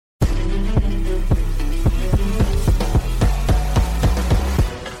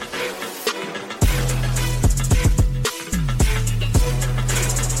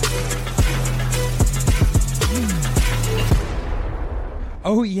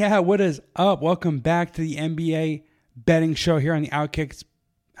Oh, yeah. What is up? Welcome back to the NBA betting show here on the Outkick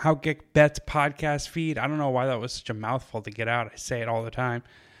Bets podcast feed. I don't know why that was such a mouthful to get out. I say it all the time.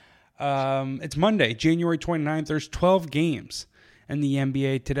 It's Monday, January 29th. There's 12 games in the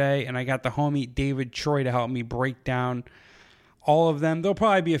NBA today, and I got the homie David Troy to help me break down all of them. There'll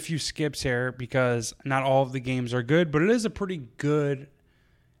probably be a few skips here because not all of the games are good, but it is a pretty good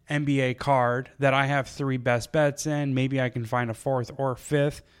NBA card that I have 3 best bets in. Maybe I can find a 4th or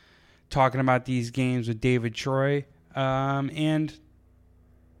 5th talking about these games with David Troy. And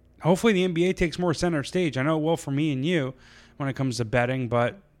hopefully the NBA takes more center stage. I know it will for me and you when it comes to betting,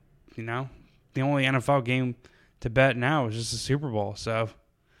 but, you know, the only NFL game to bet now is just the Super Bowl. So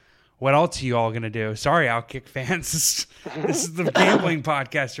what else are you all going to do? Sorry, Outkick fans. This is the gambling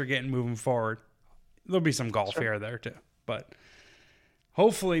podcast you're getting moving forward. There'll be some golf here or there too, but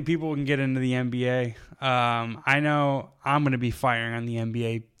hopefully people can get into the NBA. I know I'm going to be firing on the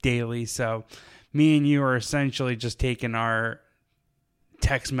NBA daily, so me and you are essentially just taking our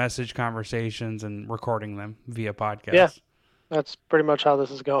text message conversations and recording them via podcast. Yeah, that's pretty much how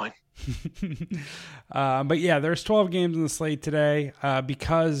this is going. But yeah, there's 12 games in the slate today.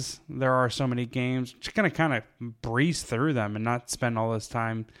 Because there are so many games, just going to kind of breeze through them and not spend all this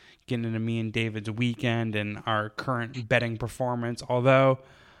time getting into me and David's weekend and our current betting performance. Although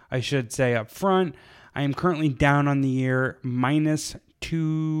I should say up front, I am currently down on the year minus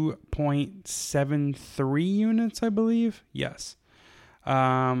 2.73 units, I believe. Yes.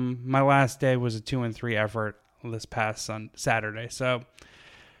 My last day was a 2-3 effort this past Saturday. So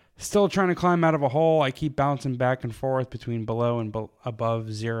still trying to climb out of a hole. I keep bouncing back and forth between below and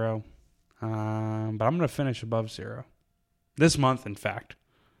above zero. But I'm going to finish above zero this month, in fact.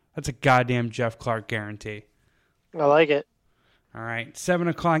 That's a goddamn Jeff Clark guarantee. I like it. All right, 7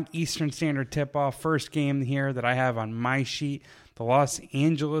 o'clock Eastern Standard tip-off. First game here that I have on my sheet. The Los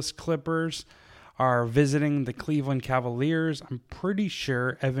Angeles Clippers are visiting the Cleveland Cavaliers. I'm pretty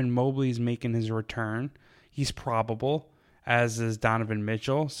sure Evan Mobley is making his return. He's probable, as is Donovan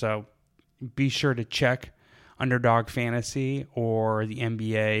Mitchell. So be sure to check Underdog Fantasy or the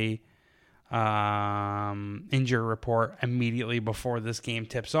NBA injury report immediately before this game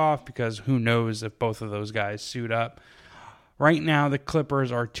tips off, because who knows if both of those guys suit up. Right now, the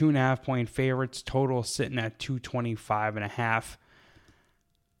Clippers are 2.5 point favorites, total sitting at 225.5.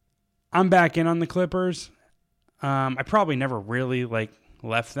 I'm back in on the Clippers. I probably never really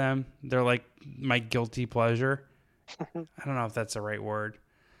left them. They're like my guilty pleasure. I don't know if that's the right word.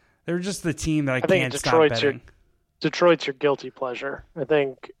 They're just the team that I can't stop betting. Detroit's your guilty pleasure. I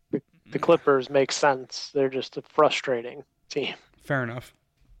think the Clippers make sense. They're just a frustrating team. Fair enough.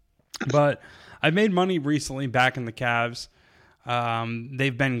 But I've made money recently back in the Cavs.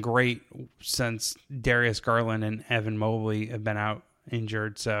 They've been great since Darius Garland and Evan Mobley have been out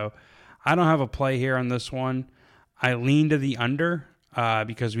injured. So I don't have a play here on this one. I lean to the under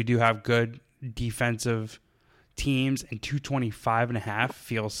because we do have good defensive teams, and 225.5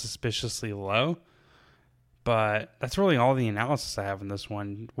 feels suspiciously low. But that's really all the analysis I have in this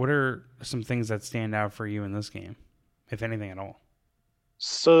one. What are some things that stand out for you in this game, if anything at all?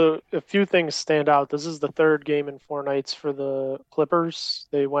 So a few things stand out. This is the 3rd game in 4 nights for the Clippers.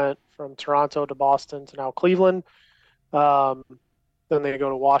 They went from Toronto to Boston to now Cleveland. Then they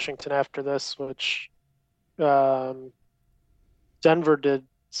go to Washington after this, which Denver did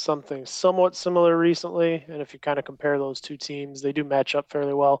something somewhat similar recently. And if you kind of compare those two teams, they do match up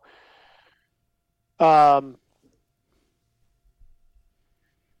fairly well.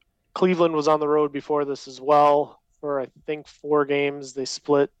 Cleveland was on the road before this as well for, I think, 4 games. They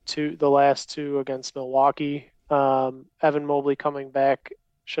split the last 2 against Milwaukee. Evan Mobley coming back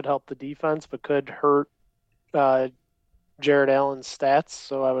should help the defense, but could hurt Jared Allen's stats.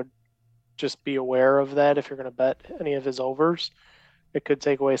 So I would just be aware of that if you're going to bet any of his overs. It could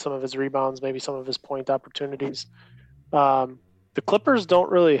take away some of his rebounds, maybe some of his point opportunities. The Clippers don't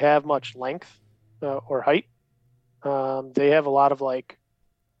really have much length or height. They have a lot of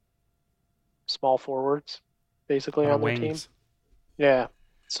small forwards basically on their team. Yeah.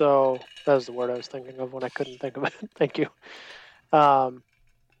 So that was the word I was thinking of when I couldn't think of it. Thank you. But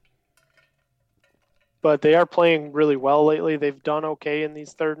they are playing really well lately. They've done okay in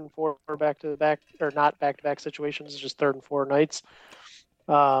these 3rd and 4 back-to-back, or not back-to-back situations, just 3rd and 4 nights.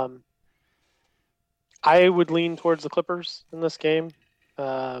 I would lean towards the Clippers in this game.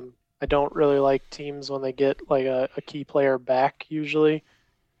 I don't really like teams when they get a key player back usually.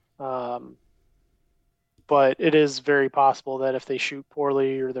 But it is very possible that if they shoot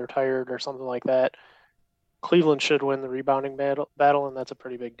poorly or they're tired or something like that, Cleveland should win the rebounding battle, and that's a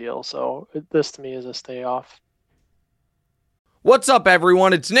pretty big deal. So this to me is a stay off. What's up,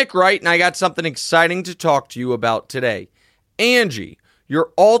 everyone? It's Nick Wright, and I got something exciting to talk to you about today. Angie,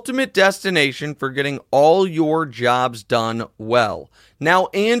 your ultimate destination for getting all your jobs done well. Now,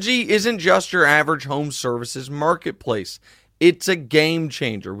 Angie isn't just your average home services marketplace. It's a game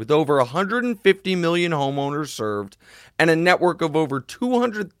changer with over 150 million homeowners served and a network of over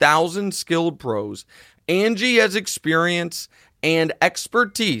 200,000 skilled pros. Angie has experience and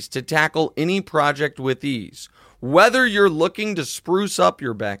expertise to tackle any project with ease. Whether you're looking to spruce up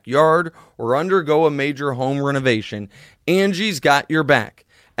your backyard or undergo a major home renovation, Angie's got your back.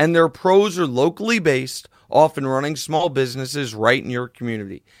 And their pros are locally based, often running small businesses right in your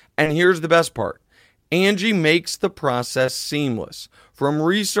community. And here's the best part. Angie makes the process seamless. From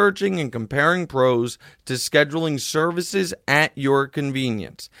researching and comparing pros to scheduling services at your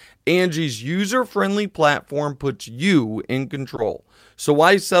convenience. Angie's user-friendly platform puts you in control. So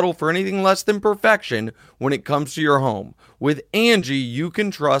why settle for anything less than perfection when it comes to your home? With Angie, you can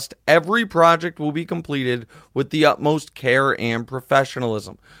trust every project will be completed with the utmost care and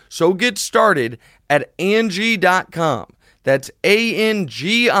professionalism. So get started at Angie.com. That's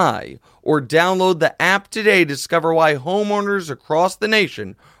ANGI, or download the app today to discover why homeowners across the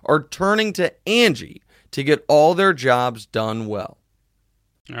nation are turning to Angie to get all their jobs done well.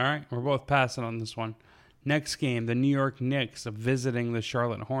 All right, we're both passing on this one. Next game, the New York Knicks visiting the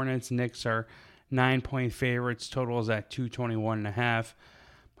Charlotte Hornets. Knicks are 9-point favorites. Total is at 221.5.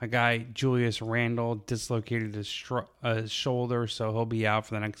 My guy Julius Randle dislocated his shoulder, so he'll be out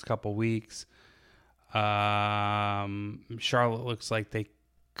for the next couple weeks. Charlotte looks like they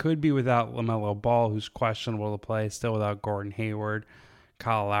could be without LaMelo Ball, who's questionable to play. Still without Gordon Hayward.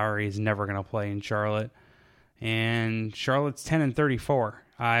 Kyle Lowry is never going to play in Charlotte. And Charlotte's 10-34.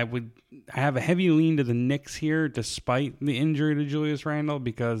 I have a heavy lean to the Knicks here, despite the injury to Julius Randle,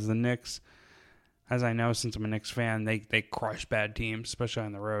 because the Knicks, as I know since I'm a Knicks fan, they crush bad teams, especially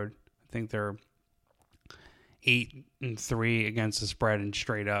on the road. I think they're 8-3 against the spread and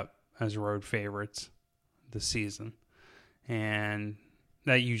straight up as road favorites this season. And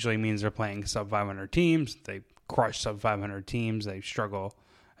that usually means they're playing sub-500 teams. They crush sub-500 teams. They struggle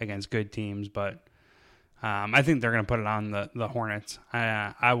against good teams, but I think they're going to put it on the Hornets.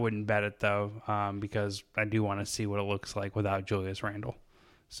 I wouldn't bet it, though, because I do want to see what it looks like without Julius Randle.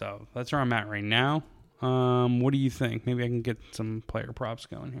 So that's where I'm at right now. What do you think? Maybe I can get some player props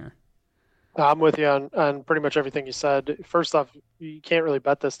going here. I'm with you on pretty much everything you said. First off, you can't really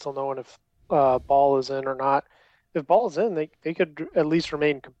bet this till knowing if Ball is in or not. If Ball is in, they could at least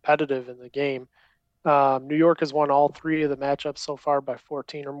remain competitive in the game. New York has won all three of the matchups so far by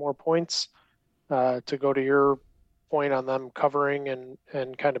 14 or more points. To go to your point on them covering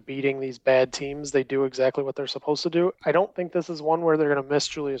and kind of beating these bad teams, they do exactly what they're supposed to do. I don't think this is one where they're going to miss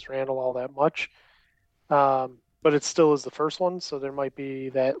Julius Randle all that much, but it still is the first one, so there might be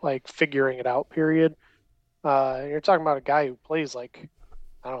that like figuring it out period. You're talking about a guy who plays like,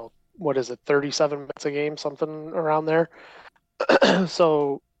 I don't know, what is it, 37 minutes a game, something around there.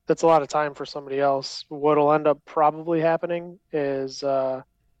 So that's a lot of time for somebody else. What'll end up probably happening is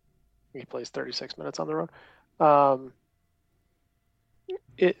he plays 36 minutes on the road.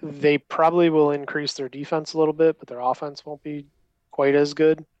 They probably will increase their defense a little bit, but their offense won't be quite as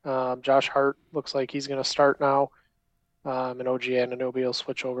good. Josh Hart looks like he's going to start now, and OG Anunoby will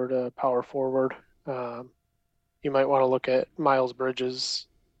switch over to power forward. You might want to look at Miles Bridges'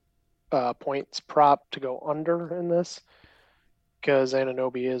 points prop to go under in this, because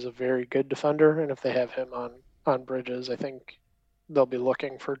Anunoby is a very good defender, and if they have him on Bridges, I think they'll be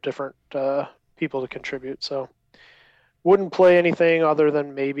looking for different people to contribute. So wouldn't play anything other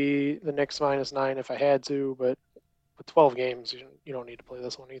than maybe the Knicks -9 if I had to, but with 12 games, you don't need to play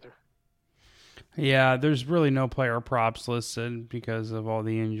this one either. Yeah, there's really no player props listed because of all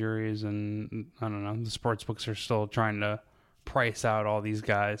the injuries, and I don't know, the sports books are still trying to price out all these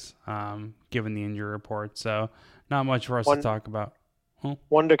guys, given the injury report. So not much for us to talk about.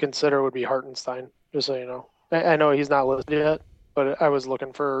 One to consider would be Hartenstein, just so you know. I know he's not listed yet, but I was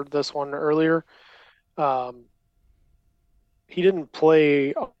looking for this one earlier. He didn't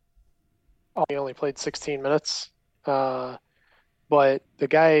play. He only played 16 minutes. But the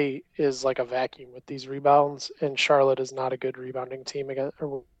guy is like a vacuum with these rebounds, and Charlotte is not a good rebounding team against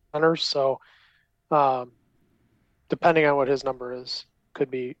runners. So, depending on what his number is,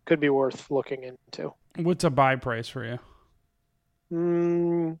 could be worth looking into. What's a buy price for you?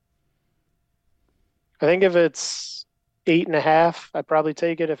 I think if it's 8.5, I'd probably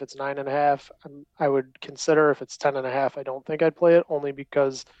take it. If it's 9.5, I would consider. If it's 10.5, I don't think I'd play it, only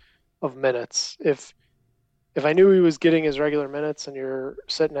because of minutes. If I knew he was getting his regular minutes and you're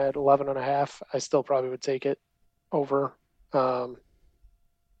sitting at 11.5, I still probably would take it over. But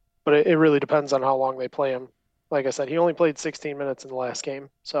it really depends on how long they play him. Like I said, he only played 16 minutes in the last game,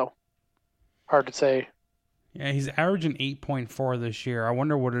 so hard to say. Yeah, he's averaging 8.4 this year. I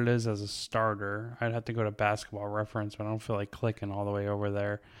wonder what it is as a starter. I'd have to go to Basketball Reference, but I don't feel like clicking all the way over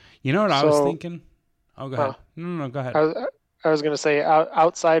there. You know what I was thinking? Oh, go ahead. No, go ahead. I was going to say,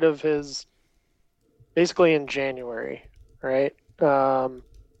 outside of his, basically in January, right?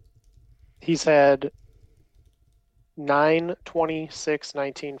 He's had 9, 20, 6,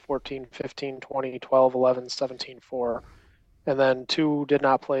 19, 14, 15, 20, 12, 11, 17, 4. And then 2 did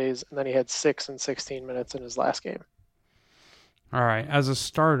not plays, and then he had 6 and 16 minutes in his last game. All right. As a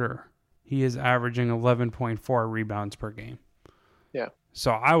starter, he is averaging 11.4 rebounds per game. Yeah.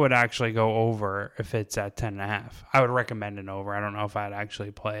 So I would actually go over if it's at 10.5. I would recommend an over. I don't know if I'd actually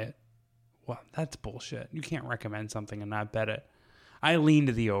play it. Well, that's bullshit. You can't recommend something and not bet it. I lean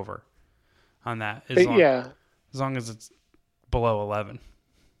to the over on that. As long as it's below 11.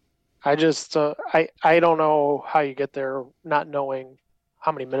 I just I don't know how you get there not knowing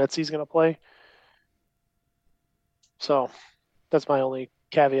how many minutes he's going to play. So that's my only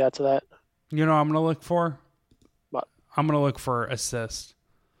caveat to that. You know what I'm going to look for? What? I'm going to look for assist.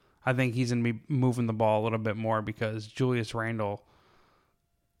 I think he's going to be moving the ball a little bit more because Julius Randle,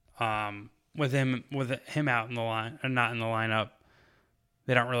 with him out in the line and not in the lineup,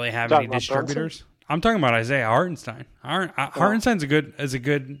 they don't really have any distributors. Brunson? I'm talking about Isaiah Hartenstein. Hartenstein's a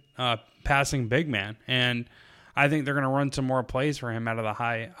good passing big man, and I think they're going to run some more plays for him out of the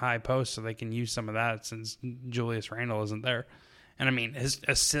high post so they can use some of that since Julius Randle isn't there. And I mean, his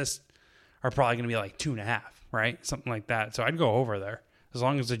assists are probably going to be like 2.5, right? Something like that. So I'd go over there as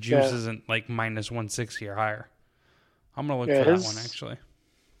long as the juice isn't like minus 160 or higher. I'm going to look for that one actually.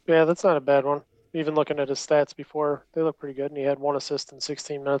 Yeah, that's not a bad one. Even looking at his stats before, they look pretty good, and he had 1 assist in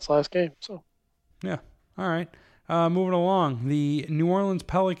 16 minutes last game. So. Yeah. All right. Moving along, the New Orleans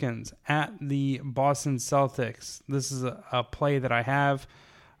Pelicans at the Boston Celtics. This is a play that I have.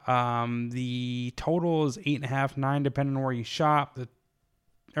 The total is 8.5, 9, depending on where you shop. The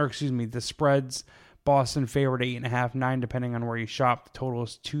spreads. Boston favored 8.5, 9, depending on where you shop. The total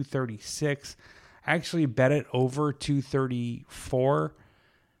is 236. I actually bet it over 234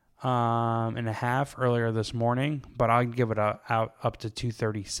 and a half earlier this morning, but I'll give it out up to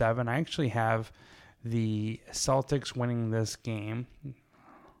 237. I actually have the Celtics winning this game.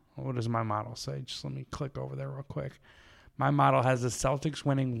 What does my model say? Just let me click over there real quick. My model has the Celtics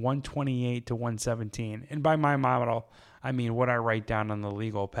winning 128 to 117. And by my model, I mean what I write down on the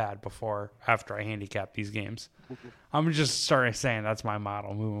legal pad after I handicap these games. I'm just starting saying that's my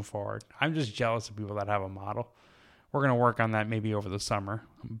model moving forward. I'm just jealous of people that have a model. We're going to work on that maybe over the summer.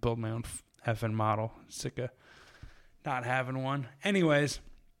 Build my own effing model. Sick of not having one. Anyways,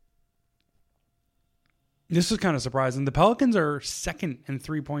 this is kind of surprising. The Pelicans are second in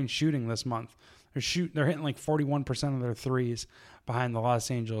three-point shooting this month. They're hitting like 41% of their threes behind the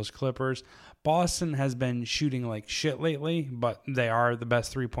Los Angeles Clippers. Boston has been shooting like shit lately, but they are the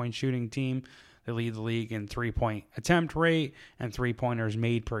best three-point shooting team. They lead the league in three-point attempt rate and three-pointers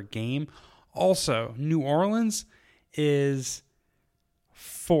made per game. Also, New Orleans is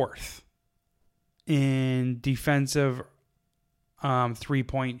fourth in defensive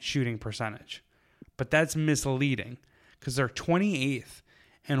three-point shooting percentage. But that's misleading because they're 28th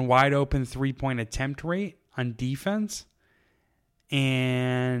in wide open three-point attempt rate on defense.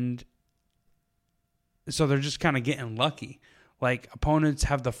 And so they're just kind of getting lucky. Like, opponents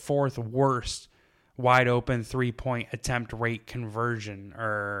have the fourth worst wide open three-point attempt rate conversion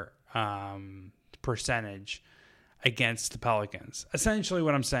or percentage against the Pelicans. Essentially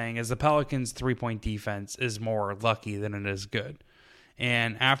what I'm saying is the Pelicans' three-point defense is more lucky than it is good.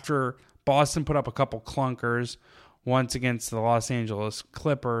 And after Boston put up a couple clunkers, once against the Los Angeles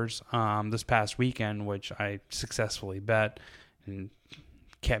Clippers this past weekend, which I successfully bet and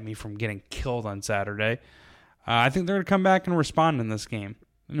kept me from getting killed on Saturday. I think they're going to come back and respond in this game.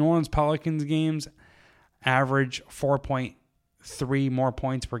 New Orleans Pelicans games average 4.3 more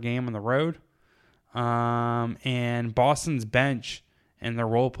points per game on the road. And Boston's bench and their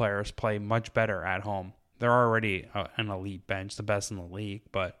role players play much better at home. They're already an elite bench, the best in the league,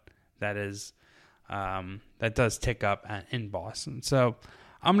 but that does tick up in Boston. So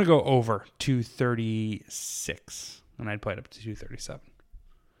I'm going to go over 236, and I'd play it up to 237.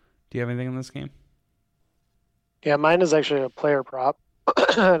 Do you have anything in this game? Yeah, mine is actually a player prop,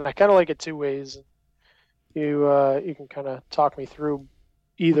 and I kind of like it two ways. You can kind of talk me through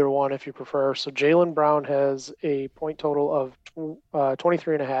either one if you prefer. So Jaylen Brown has a point total of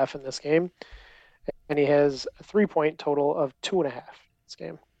 23.5 in this game, and he has a 3-point total of 2.5 in this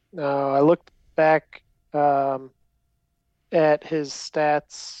game. Now, I looked back at his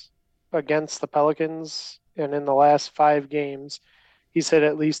stats against the Pelicans, and in the last 5 games, he's hit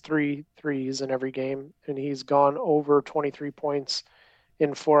at least 3 threes in every game, and he's gone over 23 points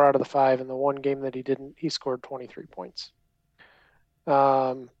in 4 out of the 5. In the one game that he didn't, he scored 23 points.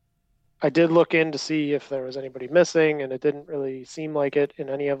 I did look in to see if there was anybody missing, and it didn't really seem like it in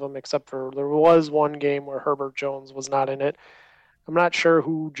any of them, except for there was one game where Herbert Jones was not in it. I'm not sure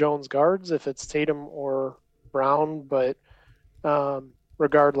who Jones guards, if it's Tatum or Brown, but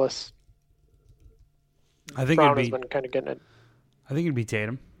regardless, I think Brown has been kind of getting it. I think it'd be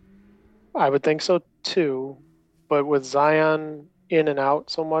Tatum. I would think so too, but with Zion in and out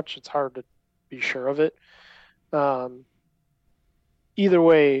so much, it's hard to be sure of it. Either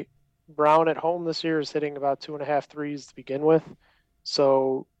way, Brown at home this year is hitting about 2.5 threes to begin with,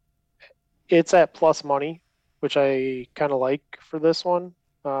 so it's at plus money, which I kind of like for this one.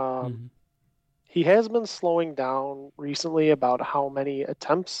 He has been slowing down recently about how many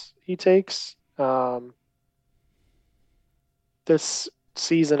attempts he takes. This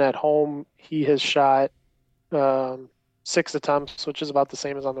season at home, he has shot 6 attempts, which is about the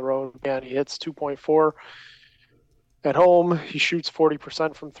same as on the road. Again, he hits 2.4. At home, he shoots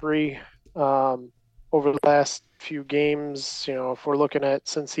 40% from 3. Over the last few games, if we're looking at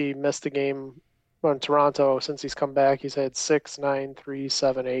since he missed the game on Toronto, since he's come back, he's had 6, 9, 3,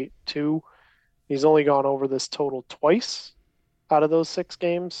 7, 8, 2. He's only gone over this total twice out of those 6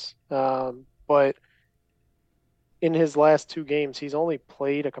 games. But in his last 2 games, he's only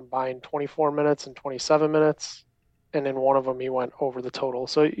played a combined 24 minutes and 27 minutes. And in one of them, he went over the total.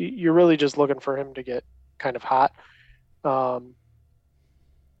 So you're really just looking for him to get kind of hot.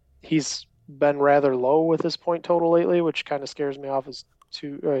 He's been rather low with his point total lately, which kind of scares me off his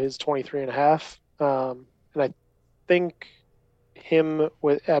 23.5. And I think him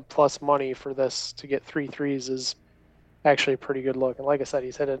at plus money for this to get 3 threes is actually a pretty good look. And like I said,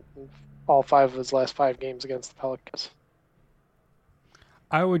 he's hit it in all 5 of his last 5 games against the Pelicans.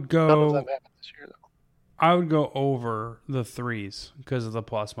 I would None of go. them happened this year, though. I would go over the threes because of the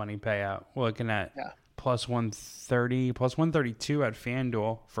plus money payout. We're looking at plus 130, plus 132 at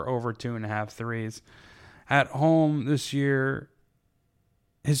FanDuel for over 2.5 threes. At home this year,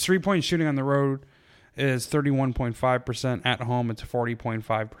 his 3-point shooting on the road is 31.5%. At home, it's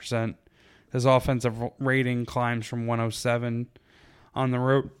 40.5%. His offensive rating climbs from 107 on the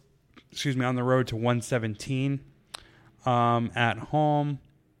road. On the road to 117. At home,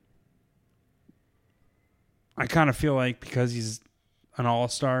 I kind of feel like because he's an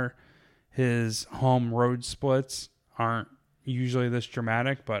all-star, his home road splits aren't usually this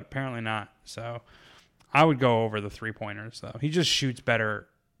dramatic, but apparently not. So I would go over the 3-pointers, though. He just shoots better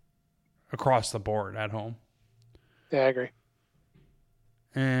across the board at home. Yeah, I agree.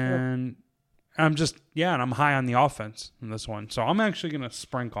 And I'm and I'm high on the offense in this one. So I'm actually going to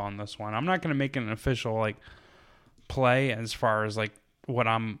sprinkle on this one. I'm not going to make an official play as far as what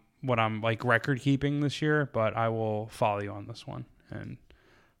I'm record keeping this year, but I will follow you on this one and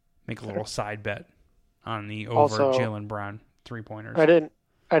make a little side bet on the over Jaylen Brown 3-pointers.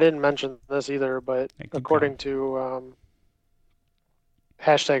 I didn't mention this either, but according to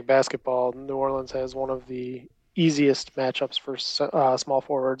hashtag basketball, New Orleans has one of the easiest matchups for small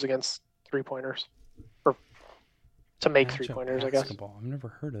forwards against 3-pointers, or to make 3-pointers, I guess. I've never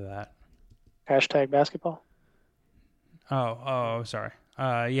heard of that. Hashtag basketball. Oh, sorry.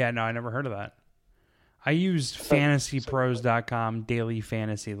 I never heard of that. I used fantasypros.com daily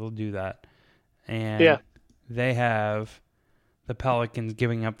fantasy. They'll do that. And they have the Pelicans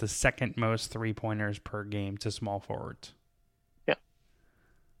giving up the second most 3-pointers per game to small forwards. Yeah.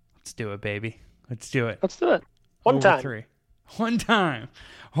 Let's do it, baby. Let's do it. Let's do it. One time.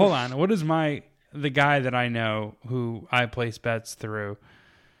 Hold on. What is the guy that I know who I place bets through?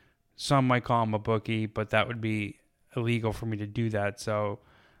 Some might call him a bookie, but that would be illegal for me to do that. So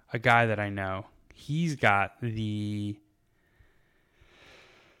a guy that I know, he's got the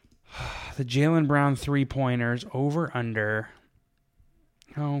Jaylen Brown 3-pointers over under.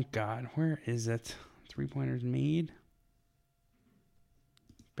 Oh God, where is it? 3-pointers made.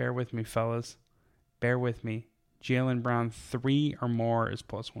 Bear with me, fellas. Bear with me. Jaylen Brown 3 or more is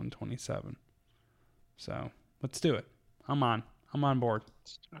plus 127. So let's do it. I'm on board.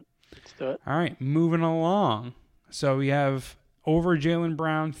 Let's do it. All right, moving along. So we have over Jaylen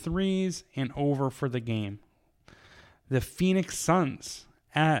Brown 3s and over for the game. The Phoenix Suns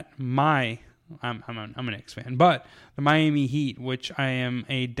at I'm a Knicks fan, but the Miami Heat, which I am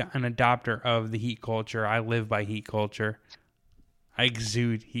an adopter of the Heat culture. I live by Heat culture. I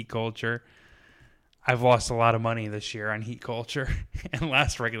exude Heat culture. I've lost a lot of money this year on Heat culture and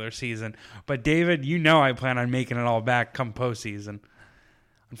last regular season. But David, I plan on making it all back come postseason.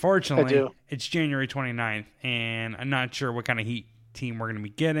 Unfortunately, it's January 29th, and I'm not sure what kind of Heat team we're going to be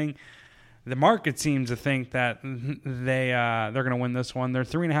getting. The market seems to think that they're going to win this one. They're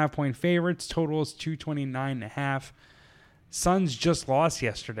 3.5-point favorites. Total is 229.5. Suns just lost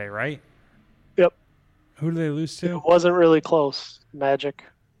yesterday, right? Yep. Who did they lose to? It wasn't really close. Magic.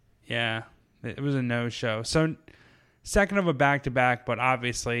 Yeah, it was a no-show. So second of a back-to-back, but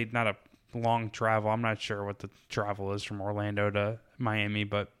obviously not a long travel. I'm not sure what the travel is from Orlando to Miami,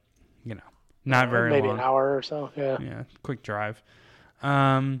 but, not very maybe long. Maybe an hour or so, yeah. Yeah, quick drive.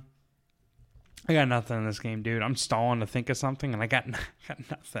 I got nothing in this game, dude. I'm stalling to think of something, and I got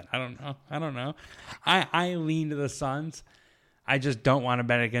nothing. I don't know. I lean to the Suns. I just don't want to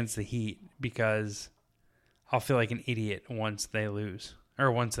bet against the Heat because I'll feel like an idiot once they lose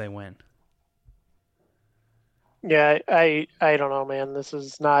or once they win. Yeah, I don't know, man. This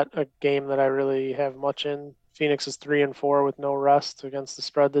is not a game that I really have much in. Phoenix is 3-4 with no rest against the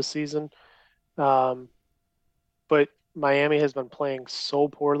spread this season. But Miami has been playing so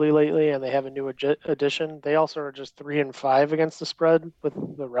poorly lately, and they have a new addition. They also are just 3-5 against the spread with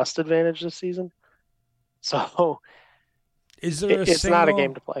the rest advantage this season. So it's not a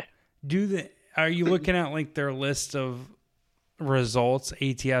game to play. Are you looking at like their list of results,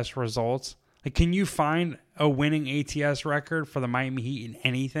 ATS results? Like, can you find a winning ATS record for the Miami Heat in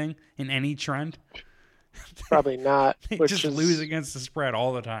anything, in any trend? Probably not. They just lose against the spread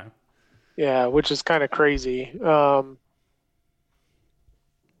all the time. Yeah, which is kind of crazy. Home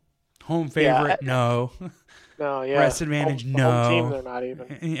favorite, no. No, yeah. Rest advantage, no. Home team, they're not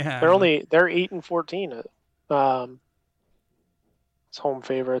even. Yeah, they're 8-14. As home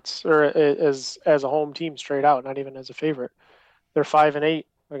favorites, or as a home team straight out, not even as a favorite. They're 5-8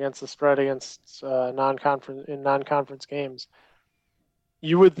 against the spread against non-conference games.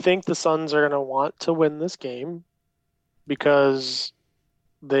 You would think the Suns are going to want to win this game because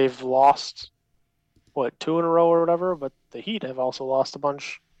they've lost, 2 in a row or whatever, but the Heat have also lost a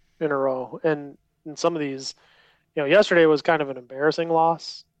bunch in a row. And in some of these, yesterday was kind of an embarrassing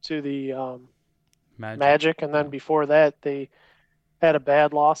loss to the Magic. And then before that, they had a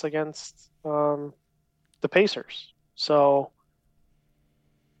bad loss against the Pacers. So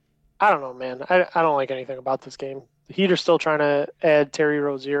I don't know, man. I don't like anything about this game. The Heat are still trying to add Terry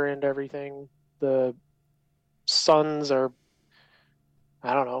Rozier into everything. The Suns are,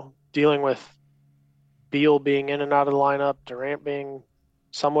 dealing with Beal being in and out of the lineup, Durant being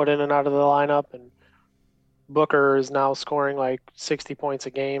somewhat in and out of the lineup, and Booker is now scoring like 60 points a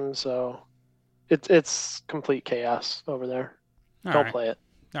game. So it's complete chaos over there. Don't play it.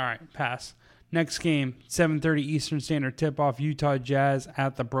 All right, pass. Next game, 7:30 Eastern Standard tip-off, Utah Jazz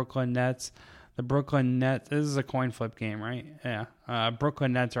at the Brooklyn Nets. The Brooklyn Nets, this is a coin flip game, right? Yeah.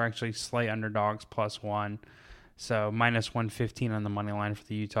 Brooklyn Nets are actually slight underdogs, +1. So -115 on the money line for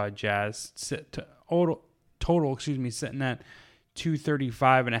the Utah Jazz. Total, sitting at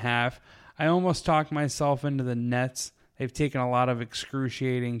 235.5. I almost talked myself into the Nets. They've taken a lot of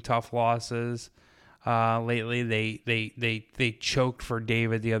excruciating, tough losses lately. They choked for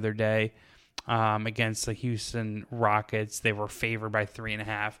David the other day against the Houston Rockets. They were favored by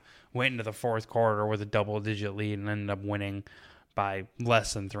 3.5. Went into the fourth quarter with a double-digit lead and ended up winning by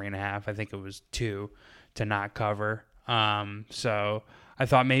less than 3.5. I think it was 2 to not cover. So I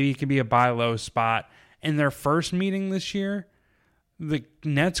thought maybe it could be a buy low spot. In their first meeting this year, the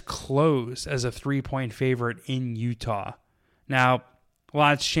Nets closed as a 3-point favorite in Utah. Now, a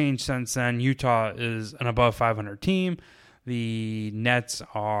lot's changed since then. Utah is an above 500 team. The Nets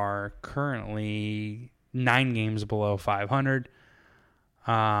are currently 9 games below 500.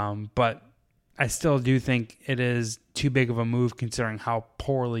 But I still do think it is too big of a move considering how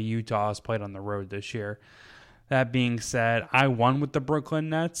poorly Utah has played on the road this year. That being said, I won with the Brooklyn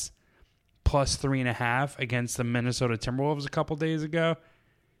Nets +3.5 against the Minnesota Timberwolves a couple days ago,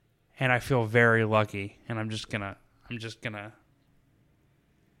 and I feel very lucky. And I'm just gonna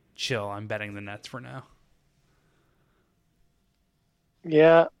chill. I'm betting the Nets for now.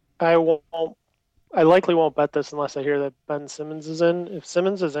 Yeah, I likely won't bet this unless I hear that Ben Simmons is in. If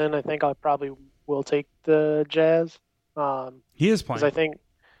Simmons is in, I think I probably will take the Jazz. He is playing. Because I think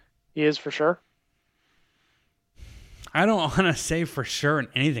he is for sure. I don't want to say for sure in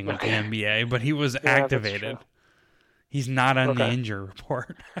anything with the NBA, but he was activated. He's not on the injury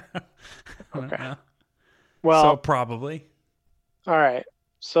report. Okay. Well, so probably. All right.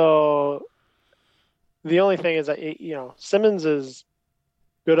 So the only thing is that Simmons is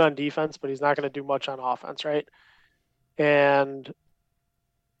good on defense, but he's not going to do much on offense, right? And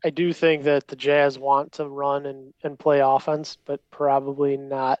I do think that the Jazz want to run and play offense, but probably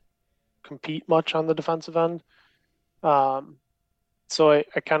not compete much on the defensive end. So I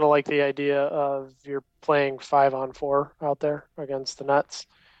kind of like the idea of you're playing 5-on-4 out there against the Nets,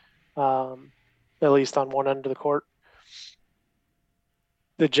 at least on one end of the court.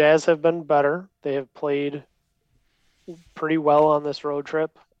 The Jazz have been better. They have played pretty well on this road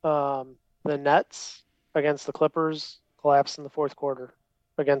trip. The Nets against the Clippers collapsed in the fourth quarter.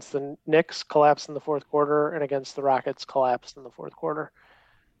 Against the Knicks, collapsed in the fourth quarter, and against the Rockets, collapsed in the fourth quarter.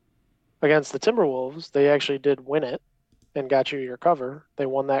 Against the Timberwolves, they actually did win it and got you your cover. They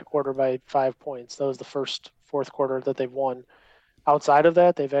won that quarter by 5 points. That was the first fourth quarter that they've won. Outside of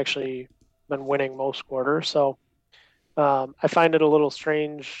that, they've actually been winning most quarters. So I find it a little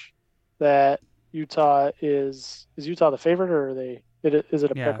strange that Utah is Utah the favorite, or is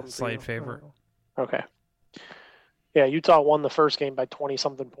it a pick 'em? Slight favorite. Okay. Yeah, Utah won the first game by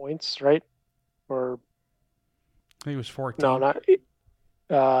 20-something points, right? Or I think it was 14. no, not. It's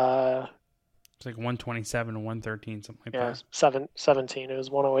like 127 and 113, something like that. 17. It was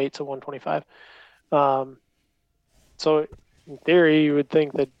 108 to 125. So in theory, you would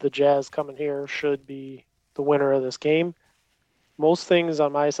think that the Jazz coming here should be the winner of this game. Most things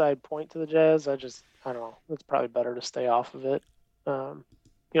on my side point to the Jazz. I don't know. It's probably better to stay off of it. You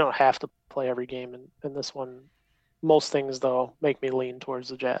don't have to play every game in this one. Most things, though, make me lean towards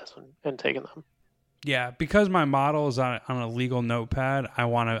the Jazz and taking them. Yeah, because my model is on a legal notepad,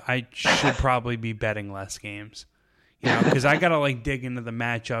 I should probably be betting less games. You know, because I got to like dig into the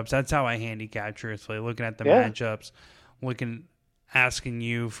matchups. That's how I handicap, truthfully. Looking at the matchups, asking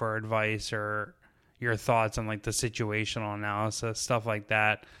you for advice or your thoughts on like the situational analysis, stuff like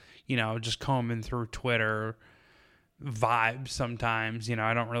that. You know, just combing through Twitter vibes sometimes. You know,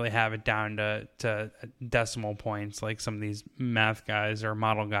 I don't really have it down to decimal points like some of these math guys or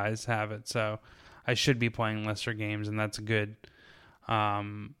model guys have it. So I should be playing lesser games, and that's a good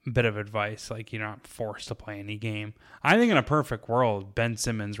bit of advice. Like, you're not forced to play any game. I think in a perfect world, Ben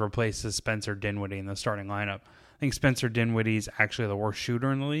Simmons replaces Spencer Dinwiddie in the starting lineup. I think Spencer Dinwiddie is actually the worst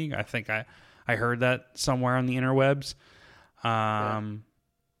shooter in the league. I think I heard that somewhere on the interwebs.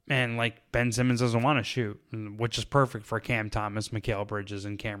 And like Ben Simmons doesn't want to shoot, which is perfect for Cam Thomas, Mikal Bridges,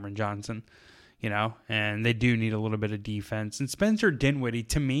 and Cameron Johnson, you know, and they do need a little bit of defense. And Spencer Dinwiddie,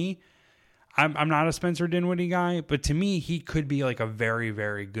 to me, I'm not a Spencer Dinwiddie guy, but to me, he could be like a very,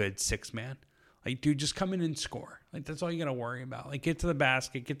 very good six-man. Like, dude, just come in and score. Like, that's all you got to worry about. Like, get to the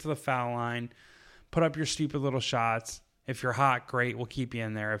basket, get to the foul line, put up your stupid little shots. If you're hot, great, we'll keep you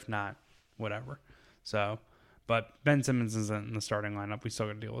in there. If not, whatever. So, but Ben Simmons isn't in the starting lineup. We still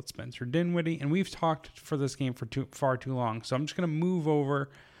got to deal with Spencer Dinwiddie, and we've talked for this game for far too long. So I'm just going to move over,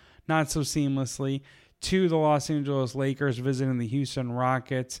 not so seamlessly, to the Los Angeles Lakers visiting the Houston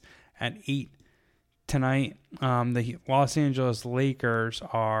Rockets at 8 tonight. The Los Angeles Lakers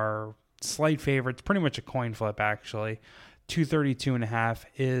are slight favorites, pretty much a coin flip, actually. 232.5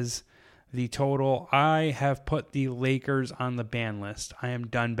 is the total. I have put the Lakers on the ban list. I am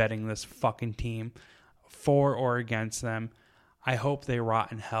done betting this fucking team for or against them. I hope they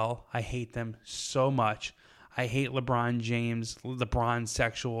rot in hell. I hate them so much. I hate LeBron James, LeBron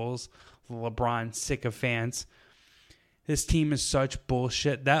sexuals, LeBron sycophants. This team is such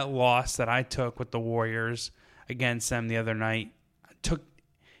bullshit. That loss that I took with the Warriors against them the other night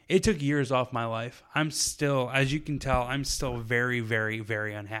took years off my life. I'm still, as you can tell, I'm still very, very,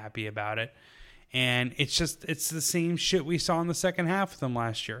 very unhappy about it. And it's the same shit we saw in the second half of them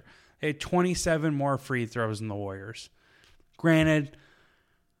last year. They had 27 more free throws than the Warriors. Granted,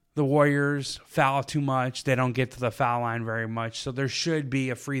 the Warriors foul too much. They don't get to the foul line very much. So there should be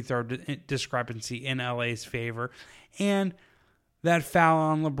a free throw discrepancy in LA's favor. And that foul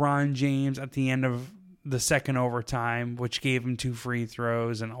on LeBron James at the end of the second overtime, which gave him 2 free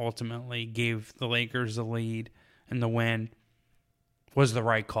throws and ultimately gave the Lakers the lead and the win, was the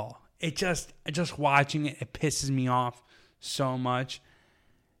right call. Just watching it, it pisses me off so much.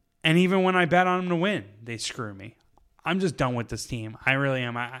 And even when I bet on them to win, they screw me. I'm just done with this team. I really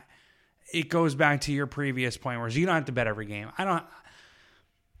am. It goes back to your previous point, where you don't have to bet every game.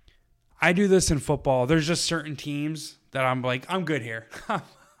 I do this in football. There's just certain teams that I'm like, I'm good here.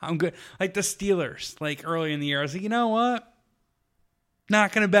 I'm good. Like the Steelers, like early in the year, I was like, you know what?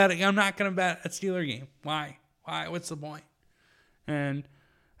 Not going to bet. I'm not going to bet a Steeler game. Why? What's the point? And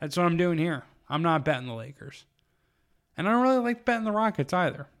that's what I'm doing here. I'm not betting the Lakers. And I don't really like betting the Rockets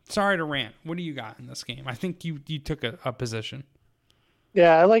either. Sorry to rant. What do you got in this game? I think you took a position.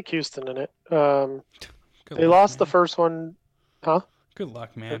 Yeah, I like Houston in it. They lost the first one. Huh? Good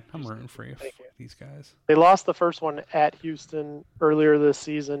luck, man. I'm rooting for you. Thank you. These guys. They lost the first one at Houston earlier this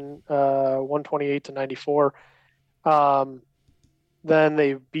season, 128-94. Then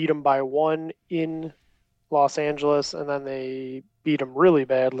they beat them by 1 in Los Angeles, and then they beat them really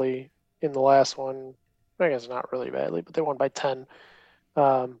badly in the last one. I guess not really badly, but they won by 10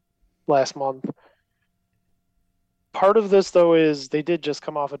 last month. Part of this, though, is they did just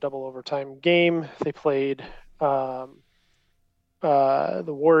come off a double overtime game. They played the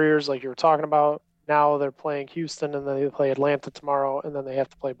Warriors, like you were talking about. Now they're playing Houston, and then they play Atlanta tomorrow, and then they have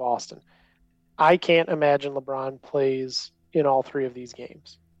to play Boston. I can't imagine LeBron plays in all 3 of these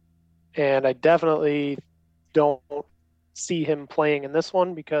games. And I definitely don't see him playing in this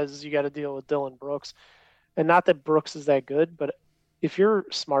one because you got to deal with Dillon Brooks. And not that Brooks is that good, but if you're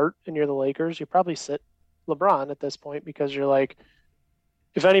smart and you're the Lakers, you probably sit LeBron at this point because you're like,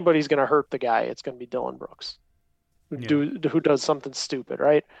 if anybody's going to hurt the guy, it's going to be Dillon Brooks, who does something stupid,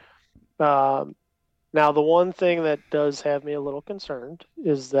 right? Now, the one thing that does have me a little concerned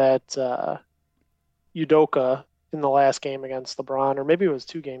is that Udoka in the last game against LeBron, or maybe it was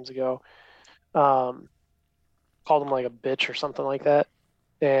 2 games ago, called him like a bitch or something like that.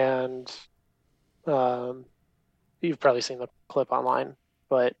 And you've probably seen the clip online,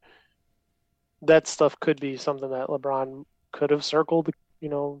 but that stuff could be something that LeBron could have circled,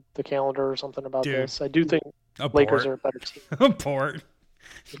 the calendar or something about this. I do think Lakers are a better team. Abort.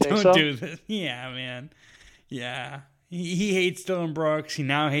 Don't so? do this. Yeah, man. Yeah. He hates Dillon Brooks. He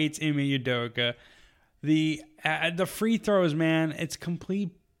now hates Ime Udoka. The free throws, man, it's complete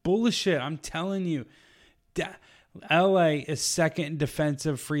bullshit. I'm telling you. LA is second in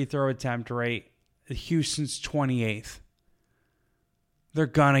defensive free throw attempt rate. Houston's 28th. They're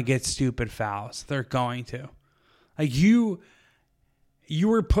going to get stupid fouls. They're going to. Like you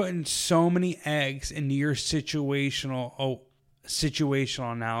were putting so many eggs into your situational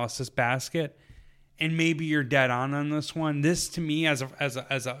analysis basket, and maybe you're dead on this one. This to me, as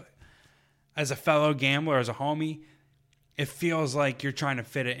a fellow gambler, as a homie, it feels like you're trying to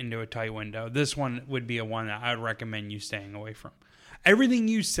fit it into a tight window. This one would be a one that I would recommend you staying away from. Everything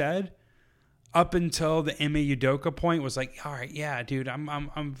you said up until the Ime Udoka point was like, all right, yeah, dude,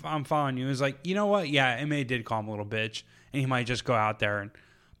 I'm following you. It was like, you know what? Yeah, Ime did call him a little bitch, and he might just go out there and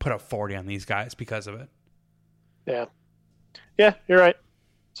put up 40 on these guys because of it. Yeah, you're right.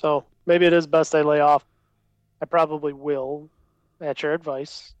 So maybe it is best I lay off. I probably will, at your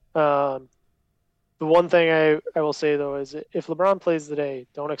advice. The one thing I will say, though, is if LeBron plays today,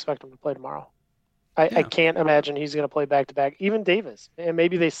 don't expect him to play tomorrow. I can't imagine he's going to play back-to-back. Even Davis. And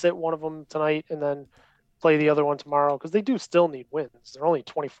maybe they sit one of them tonight and then play the other one tomorrow because they do still need wins. They're only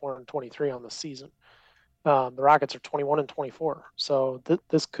 24-23 on the season. The Rockets are 21-24. So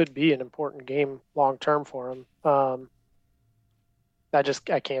this could be an important game long-term for them. I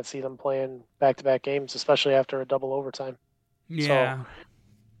can't see them playing back-to-back games, especially after a double overtime. Yeah. So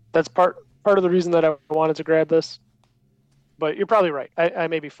that's part of the reason that I wanted to grab this. But you're probably right. I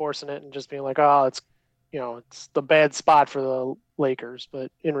may be forcing it and just being like, oh, it's the bad spot for the Lakers.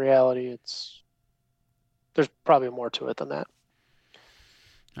 But in reality, there's probably more to it than that.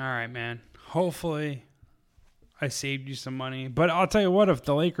 All right, man. Hopefully I saved you some money. But I'll tell you what, if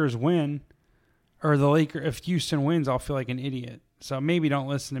the Lakers win, if Houston wins, I'll feel like an idiot. So maybe don't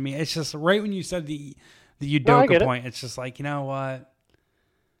listen to me. It's just right when you said the Udoka point, it's just like, you know what?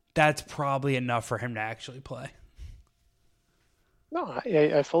 That's probably enough for him to actually play. No,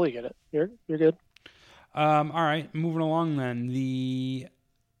 I fully get it. You're good. All right, moving along then. The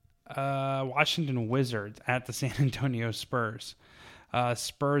Washington Wizards at the San Antonio Spurs.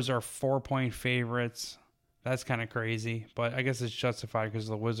 Spurs are 4-point favorites. That's kind of crazy, but I guess it's justified because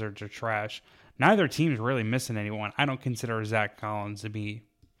the Wizards are trash. Neither team's really missing anyone. I don't consider Zach Collins to be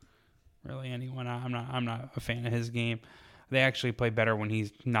really anyone. I'm not a fan of his game. They actually play better when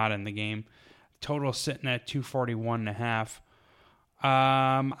he's not in the game. Total sitting at 241.5.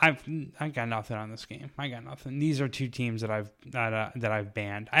 I got nothing on this game. I got nothing. These are two teams that I've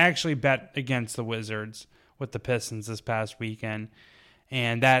banned. I actually bet against the Wizards with the Pistons this past weekend,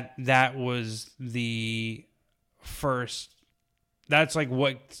 and that was the first. That's like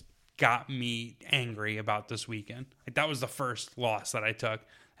what got me angry about this weekend. Like that was the first loss that I took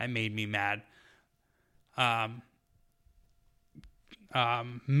that made me mad. The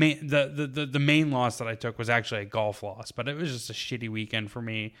main loss that I took was actually a golf loss, but it was just a shitty weekend for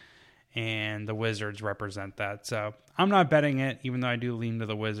me, and the Wizards represent that. So I'm not betting it, even though I do lean to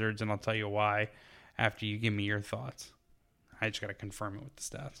the Wizards, and I'll tell you why after you give me your thoughts. I just got to confirm it with the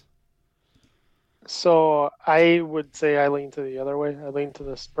stats. So I would say I lean to the other way. I lean to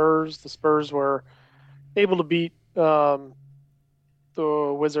the Spurs. The Spurs were able to beat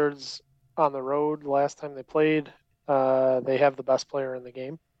the Wizards on the road last time they played. They have the best player in the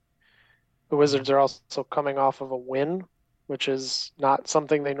game. The Wizards are also coming off of a win, which is not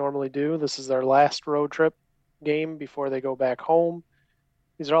something they normally do. This is their last road trip game before they go back home.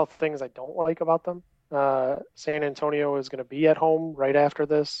 These are all things I don't like about them. San Antonio is going to be at home right after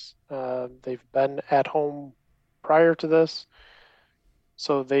this. They've been at home prior to this,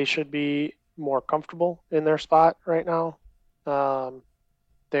 so they should be more comfortable in their spot right now.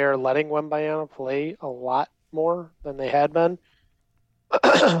 They're letting Wembanyama play a lot more than they had been.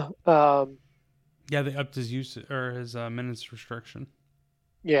 Yeah, they upped his use or his minutes restriction.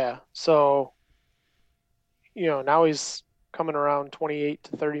 Yeah, so now he's coming around 28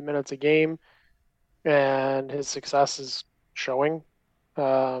 to 30 minutes a game, and his success is showing.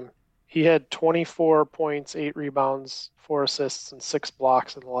 He had 24 points, 8 rebounds, 4 assists, and 6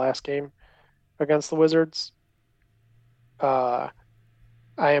 blocks in the last game against the Wizards. I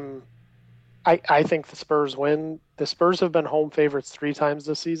think the Spurs win. The Spurs have been home favorites 3 times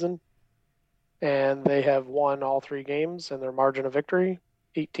this season, and they have won all 3 games, and their margin of victory,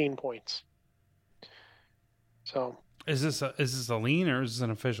 18 points. So is this a lean or is this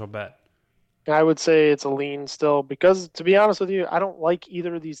an official bet? I would say it's a lean still because, to be honest with you, I don't like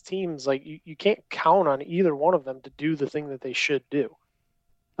either of these teams. Like you can't count on either one of them to do the thing that they should do.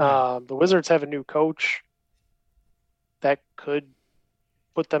 The Wizards have a new coach that could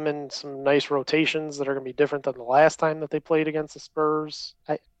put them in some nice rotations that are going to be different than the last time that they played against the Spurs.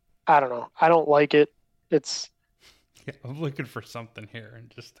 I don't know. I don't like it. It's I'm looking for something here and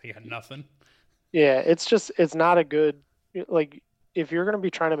just I got nothing. Yeah, it's not a good, like, if you're going to be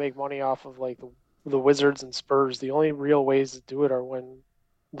trying to make money off of like the Wizards and Spurs, the only real ways to do it are when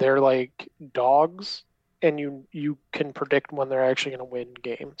they're like dogs and you can predict when they're actually going to win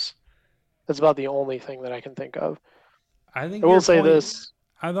games. That's about the only thing that I can think of. I will say this.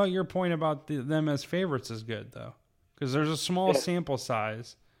 I thought your point about them as favorites is good though, because there's a small sample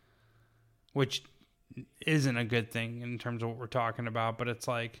size, which isn't a good thing in terms of what we're talking about, but it's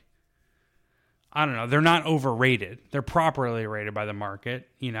like, I don't know. They're not overrated. They're properly rated by the market,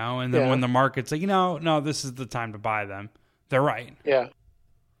 and then when the market's like, no, this is the time to buy them, they're right. Yeah.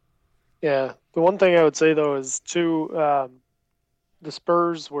 Yeah. The one thing I would say, though, is the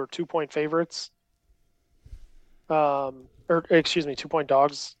Spurs were 2-point favorites. 2-point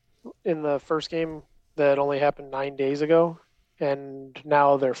dogs in the first game that only happened 9 days ago. And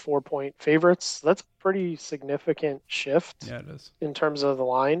now they're 4-point favorites. That's a pretty significant shift. Yeah, it is. In terms of the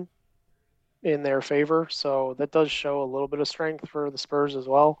line in their favor. So that does show a little bit of strength for the Spurs as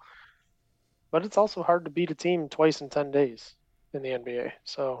well. But it's also hard to beat a team twice in 10 days in the NBA.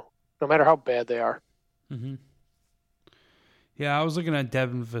 So no matter how bad they are. Mm-hmm. Yeah, I was looking at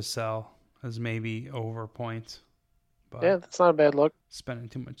Devin Vassell as maybe over points. But yeah, that's not a bad look. Spending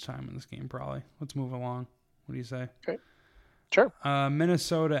too much time in this game probably. Let's move along. What do you say? Okay. Sure.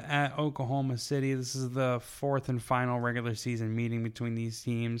 Minnesota at Oklahoma City. This is the 4th and final regular season meeting between these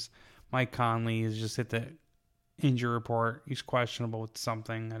teams. Mike Conley has just hit the injury report. He's questionable with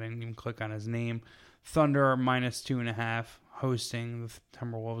something. I didn't even click on his name. Thunder -2.5, hosting the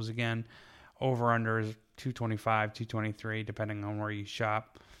Timberwolves again. Over-under is 225, 223, depending on where you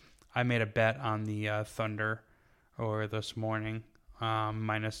shop. I made a bet on the Thunder over this morning,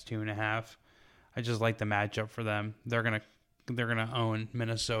 -2.5. I just like the matchup for them. They're gonna own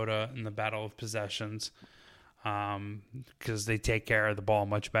Minnesota in the battle of possessions. Because they take care of the ball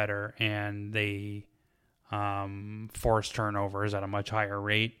much better and they force turnovers at a much higher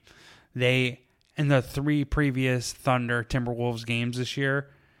rate. They, in the 3 previous Thunder Timberwolves games this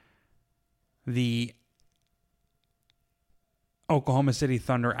year, the Oklahoma City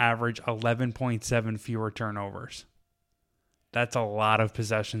Thunder average 11.7 fewer turnovers. That's a lot of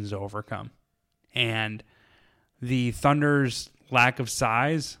possessions to overcome. And the Thunder's lack of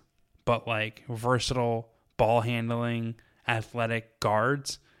size, but like versatile ball handling, athletic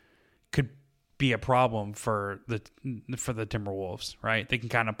guards could be a problem for the Timberwolves, right? They can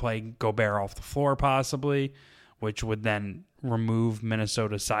kind of play Gobert off the floor possibly, which would then remove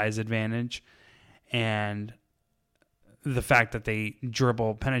Minnesota's size advantage. And the fact that they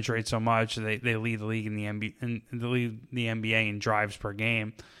penetrate so much, they lead the league in the NBA in drives per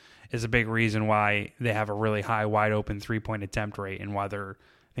game is a big reason why they have a really high wide open 3-point attempt rate and why they're,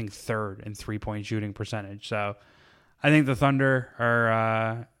 I think, 3rd in 3-point shooting percentage. So I think the Thunder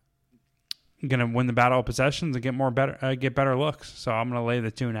are going to win the battle of possessions and get better looks. So I'm going to lay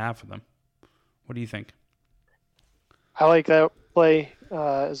the 2.5 of them. What do you think? I like that play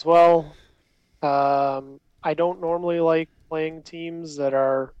as well. I don't normally like playing teams that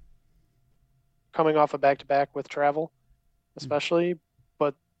are coming off a back-to-back with travel. especially.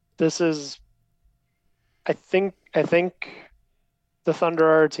 But this is, I think the Thunder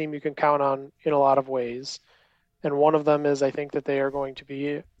are a team you can count on in a lot of ways, and one of them is I think that they are going to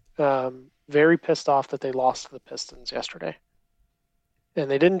be very pissed off that they lost to the Pistons yesterday. And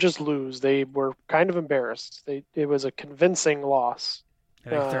they didn't just lose; they were kind of embarrassed. It was a convincing loss. I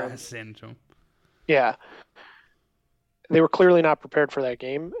think they're ass into them. Yeah, they were clearly not prepared for that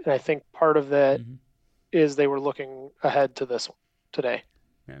game, and I think part of that is they were looking ahead to this one today.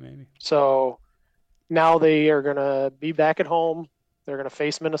 Yeah, maybe. So now they are going to be back at home. They're going to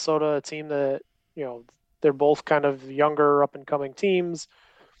face Minnesota, a team that, they're both kind of younger, up-and-coming teams.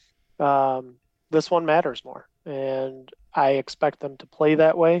 This one matters more, and I expect them to play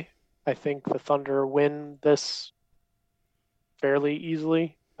that way. I think the Thunder win this fairly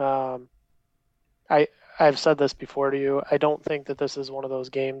easily. I've said this before to you. I don't think that this is one of those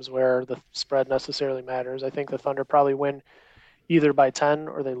games where the spread necessarily matters. I think the Thunder probably win either by 10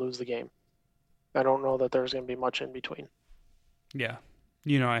 or they lose the game. I don't know that there's going to be much in between. Yeah.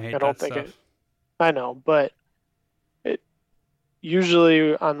 I hate that stuff. I know, but it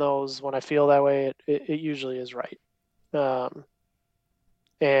usually on those, when I feel that way, it usually is right.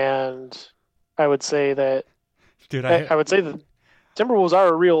 And I would say that I would say the Timberwolves are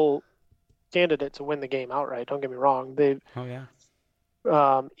a real candidate to win the game outright. Don't get me wrong.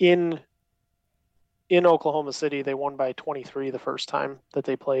 In Oklahoma City, they won by 23 the first time that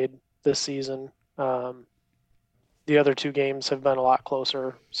they played this season. The other two games have been a lot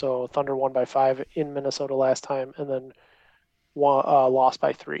closer. So Thunder won by 5 in Minnesota last time, and then lost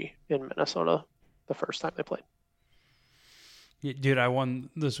by 3 in Minnesota the first time they played. Yeah, dude, I won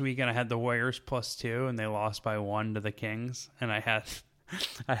this weekend. I had the Warriors +2, and they lost by 1 to the Kings, and I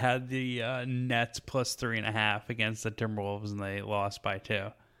had the Nets +3.5 against the Timberwolves, and they lost by 2.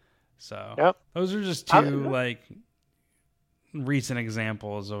 So those are just two recent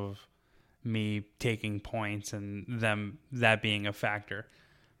examples of me taking points and that being a factor.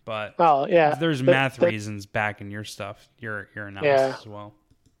 But there's math reasons back in your stuff, your analysis as well.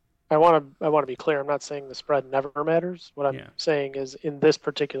 I want to be clear. I'm not saying the spread never matters. What I'm saying is, in this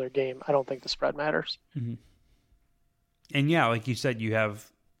particular game, I don't think the spread matters. Mm-hmm. And like you said, you have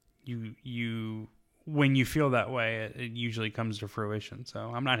you when you feel that way, it usually comes to fruition. So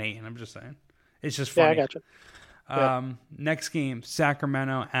I'm not hating. I'm just saying it's just funny. Yeah, I got you. Next game,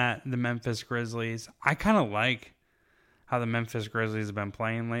 Sacramento at the Memphis Grizzlies. I kind of like how the Memphis Grizzlies have been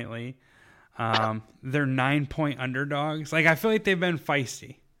playing lately. They're 9-point underdogs. I feel like they've been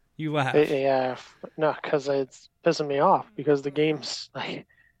feisty. You laugh. Yeah, no, because it's pissing me off because the game's like.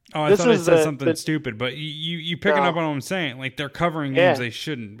 Oh, I thought I said something stupid, but you picking up on what I'm saying? They're covering games they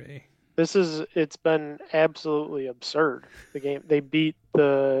shouldn't be. It's been absolutely absurd. The game, they beat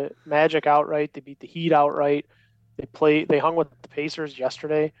the Magic outright. They beat the Heat outright. They hung with the Pacers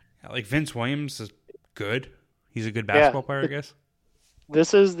yesterday. Yeah, Vince Williams is good. He's a good basketball player, I guess.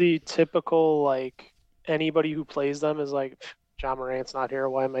 This is the typical, anybody who plays them is Ja Morant's not here.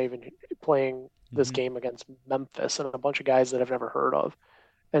 Why am I even playing this game against Memphis and a bunch of guys that I've never heard of?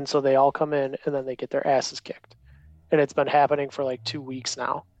 And so they all come in and then they get their asses kicked. And it's been happening for 2 weeks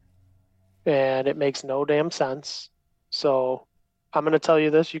now. And it makes no damn sense. So I'm going to tell you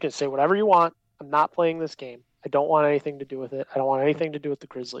this. You can say whatever you want. I'm not playing this game. I don't want anything to do with it. I don't want anything to do with the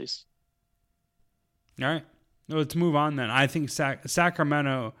Grizzlies. All right. Well, let's move on then. I think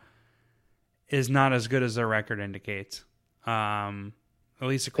Sacramento is not as good as their record indicates. At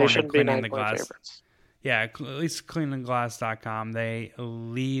least according to Cleaning the Glass. Favorites. Yeah, at least cleantheglass.com. They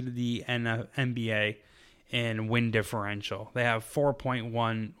lead the NBA in win differential. They have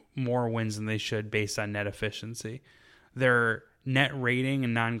 4.1 more wins than they should based on net efficiency. Their net rating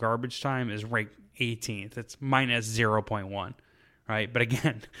and non-garbage time is ranked 18th. It's minus 0.1, right? But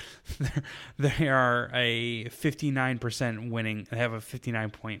again, they are a 59% winning. They have a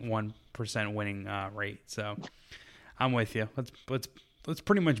 59.1% winning rate. So I'm with you. Let's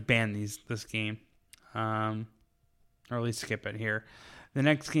pretty much ban this game. Or at least skip it here. The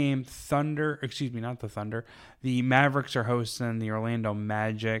next game, the Mavericks are hosting the Orlando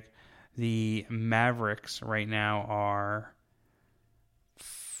Magic. The Mavericks right now are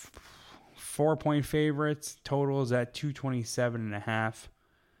 4-point favorites. Total is at 227.5.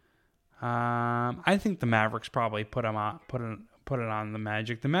 I think the Mavericks probably put it on the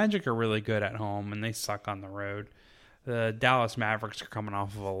Magic. The Magic are really good at home and they suck on the road. The Dallas Mavericks are coming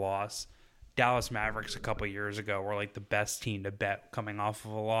off of a loss. Dallas Mavericks a couple years ago were the best team to bet coming off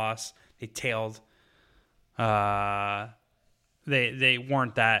of a loss. They tailed. They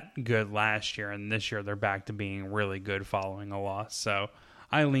weren't that good last year, and this year they're back to being really good following a loss. So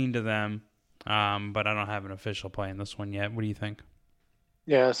I lean to them. But I don't have an official play in this one yet. What do you think?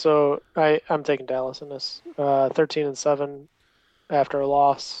 Yeah, so I'm taking Dallas in this. 13-7 after a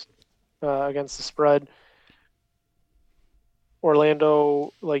loss against the spread.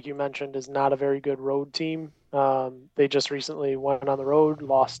 Orlando, like you mentioned, is not a very good road team. They just recently went on the road,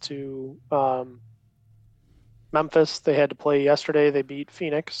 lost to Memphis. They had to play yesterday. They beat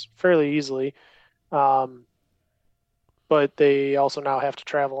Phoenix fairly easily. But they also now have to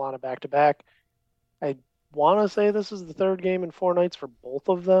travel on a back-to-back. I want to say this is the third game in 4 nights for both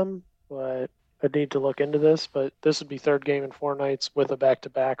of them, but I need to look into this. But this would be third game in 4 nights with a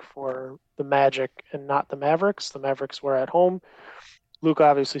back-to-back for the Magic and not the Mavericks. The Mavericks were at home. Luka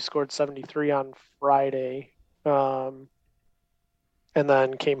obviously scored 73 on Friday, and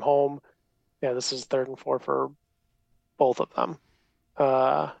then came home. Yeah, this is 3rd and 4 for both of them.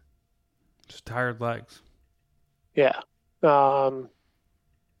 Just tired legs. Yeah.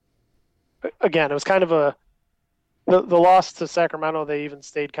 Again, it was kind of the loss to Sacramento. They even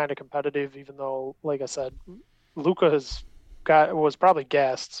stayed kind of competitive, even though, like I said, Luka was probably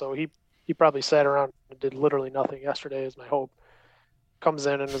gassed, so he probably sat around and did literally nothing yesterday. Is my hope. Comes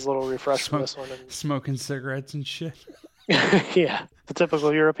in and is a little refreshed from this one, and smoking cigarettes and shit. yeah, the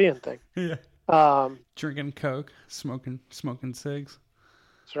typical European thing. Yeah. Drinking Coke, smoking cigs.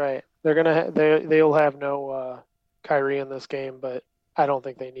 That's right. They'll have no Kyrie in this game, but I don't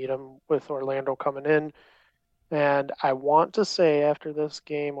think they need him with Orlando coming in. And I want to say after this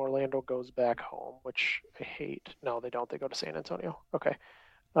game, Orlando goes back home, which I hate. No, they don't. They go to San Antonio. Okay.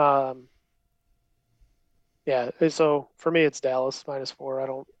 Yeah. So for me, it's Dallas -4. I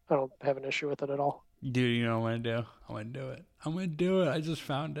don't have an issue with it at all. Dude, you know what I'm gonna do? I'm gonna do it. I just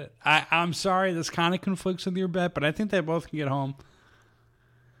found it. I'm sorry, this kind of conflicts with your bet, but I think they both can get home.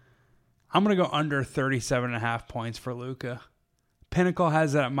 I'm gonna go under 37.5 points for Luka. Pinnacle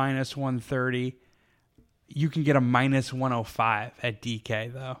has it at -130. You can get a -105 at DK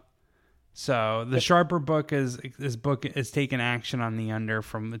though. So the sharper book is taking action on the under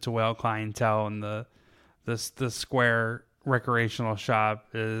from its whale clientele, and the square recreational shop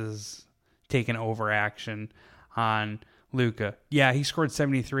is taking over action on Luka. Yeah, he scored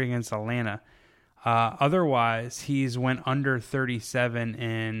 73 against Atlanta. Otherwise, he's went under 37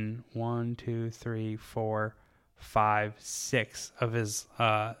 in 6 of his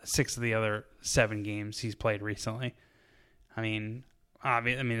 6 of the other 7 games he's played recently. I mean,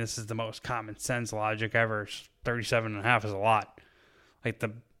 this is the most common sense logic ever. 37.5 is a lot. Like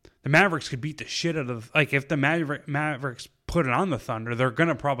the Mavericks could beat the shit out of, like, if the Mavericks put it on the Thunder, they're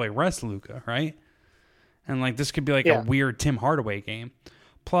gonna probably rest Luka, right? And like this could be like a weird Tim Hardaway game.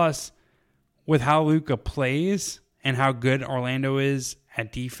 Plus, with how Luka plays and how good Orlando is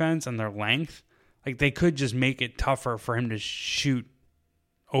at defense and their length, like they could just make it tougher for him to shoot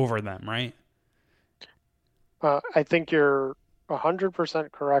over them, right? I think you're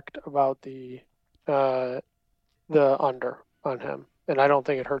 100% correct about the under on him, and I don't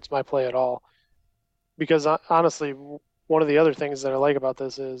think it hurts my play at all. Because honestly, one of the other things that I like about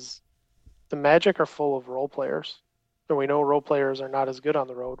this is the Magic are full of role players. And we know role players are not as good on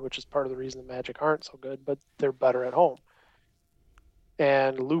the road, which is part of the reason the Magic aren't so good, but they're better at home.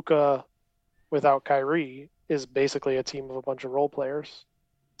 And Luka, without Kyrie, is basically a team of a bunch of role players.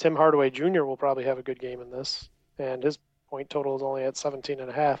 Tim Hardaway Jr. will probably have a good game in this, and his point total is only at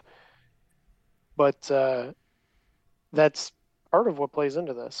 17.5. But that's part of what plays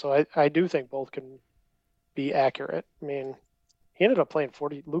into this. So I do think both can be accurate. I mean, he ended up playing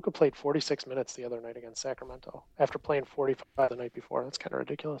Luka played 46 minutes the other night against Sacramento after playing 45 the night before. That's kind of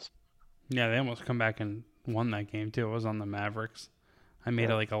ridiculous. Yeah, they almost come back and won that game too. It was on the Mavericks. I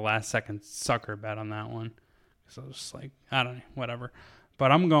made a last-second sucker bet on that one. So I was just like, I don't know, whatever.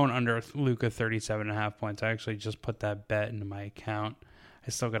 But I'm going under Luka 37.5 points. I actually just put that bet into my account.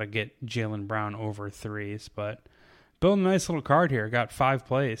 I still got to get Jaylen Brown over 3s, but build a nice little card here. Got 5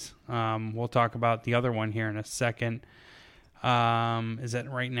 plays. We'll talk about the other one here in a second. Is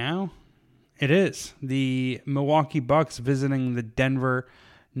that right now? It is. The Milwaukee Bucks visiting the Denver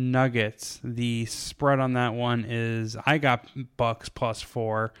Nuggets. The spread on that one is, I got Bucks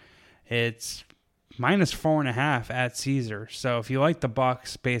 +4. It's -4.5 at Caesars. So if you like the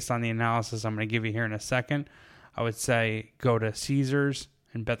Bucks based on the analysis I'm going to give you here in a second, I would say go to Caesars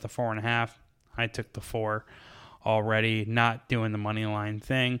and bet the 4.5. I took the 4 already, not doing the money line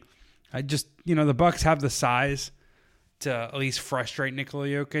thing. I just, the Bucks have the size to at least frustrate Nikola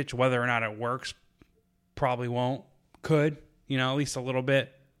Jokic. Whether or not it works, probably won't. Could, at least a little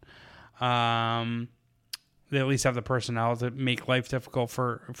bit. They at least have the personnel to make life difficult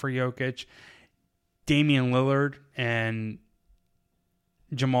for Jokic. Damian Lillard and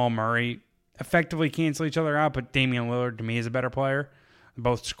Jamal Murray effectively cancel each other out, but Damian Lillard to me is a better player.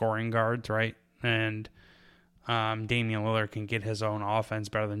 Both scoring guards, right? And Damian Lillard can get his own offense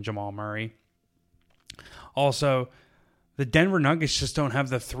better than Jamal Murray. Also, the Denver Nuggets just don't have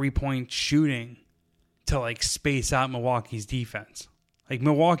the 3-point shooting to like space out Milwaukee's defense. Like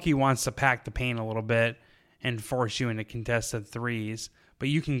Milwaukee wants to pack the paint a little bit and force you into contested threes, but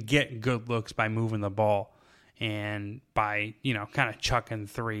you can get good looks by moving the ball and by, kind of chucking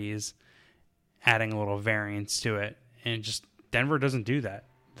threes, adding a little variance to it. And just Denver doesn't do that.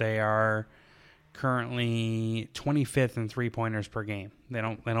 They are currently 25th in 3-pointers per game. They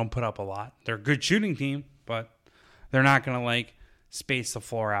don't put up a lot. They're a good shooting team, but they're not going to like space the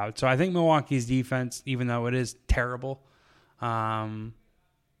floor out. So I think Milwaukee's defense, even though it is terrible,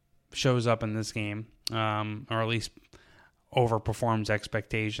 shows up in this game, or at least overperforms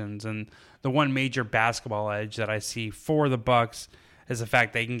expectations. And the one major basketball edge that I see for the Bucks is the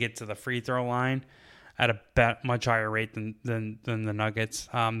fact they can get to the free throw line at a much higher rate than the Nuggets.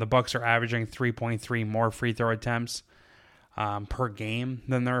 The Bucks are averaging 3.3 more free throw attempts per game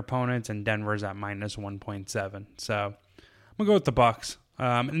than their opponents, and Denver's at minus 1.7. So I'm gonna go with the Bucks.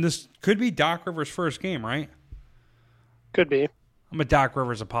 And this could be Doc Rivers' first game, right? Could be. I'm a Doc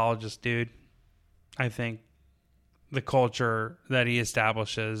Rivers apologist, dude. I think the culture that he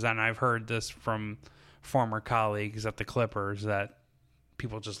establishes, and I've heard this from former colleagues at the Clippers, that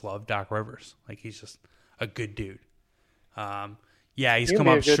people just love Doc Rivers. Like, he's just a good dude. He's come up short. He can be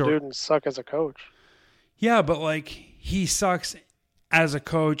a good dude and suck as a coach. Yeah, but like, he sucks as a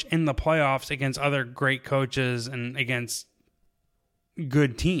coach in the playoffs against other great coaches and against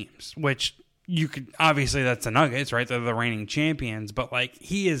good teams, which you could, obviously that's the Nuggets, right? They're the reigning champions, but like,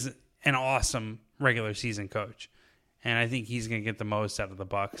 he is an awesome regular season coach. And I think he's going to get the most out of the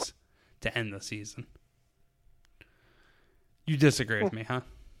Bucks to end the season. You disagree with me, huh?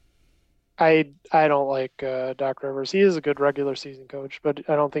 I don't like Doc Rivers. He is a good regular season coach, but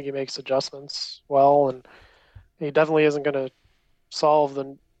I don't think he makes adjustments well, and he definitely isn't going to solve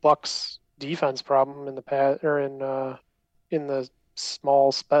the Bucks defense problem in the past, or in the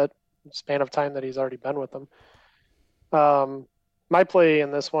small span of time that he's already been with them. My play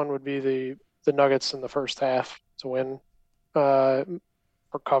in this one would be the Nuggets in the first half to win, or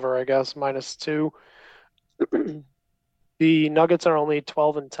cover, I guess, -2. The Nuggets are only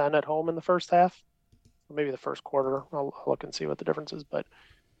 12-10 at home in the first half, maybe the first quarter. I'll look and see what the difference is. But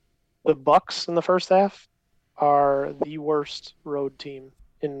the Bucks in the first half are the worst road team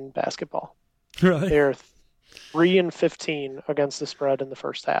in basketball. Really? They're 3-15 against the spread in the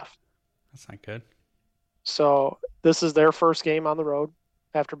first half. That's not good. So this is their first game on the road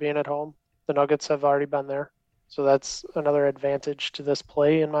after being at home. The Nuggets have already been there. So that's another advantage to this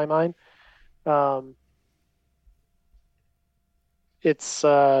play in my mind. It's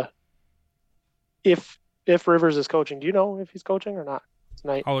if Rivers is coaching, do you know if he's coaching or not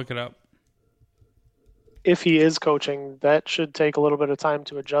tonight? I'll look it up. If he is coaching, that should take a little bit of time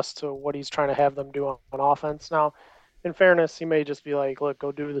to adjust to what he's trying to have them do on offense. Now, in fairness, he may just be like, look,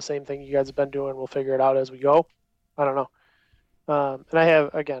 go do the same thing you guys have been doing. We'll figure it out as we go. I don't know. And I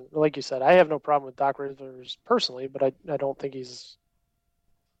have, again, like you said, I have no problem with Doc Rivers personally, but I don't think he's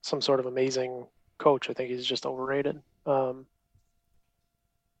some sort of amazing coach. I think he's just overrated.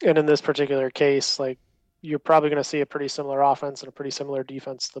 And in this particular case, like, you're probably going to see a pretty similar offense and a pretty similar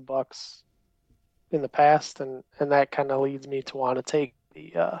defense to the Bucks in the past, and that kind of leads me to want to take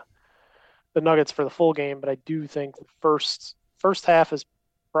the Nuggets for the full game. But I do think the first half is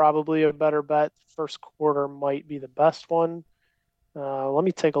probably a better bet. First quarter might be the best one. Let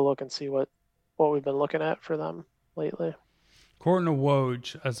me take a look and see what we've been looking at for them lately. According to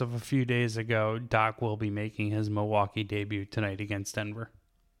Woj, as of a few days ago, Doc will be making his Milwaukee debut tonight against Denver.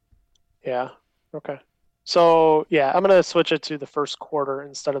 Yeah. Okay. So, yeah, I'm going to switch it to the first quarter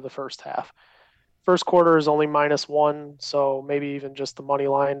instead of the first half. First quarter is only -1, so maybe even just the money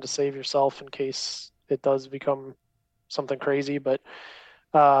line to save yourself in case it does become something crazy. But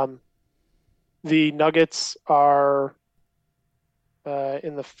the Nuggets are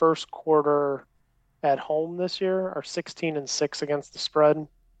in the first quarter at home this year are 16-6 against the spread.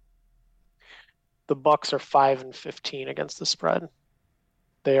 The Bucks are 5-15 against the spread.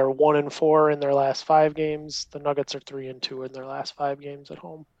 They are 1-4 in their last 5 games. The Nuggets are 3-2 in their last 5 games at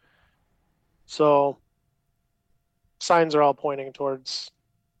home. So signs are all pointing towards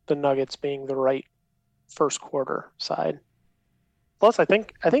the Nuggets being the right first quarter side. Plus, I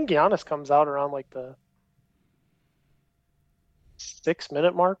think Giannis comes out around like the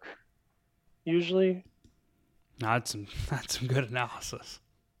 6-minute mark usually. That's some good analysis.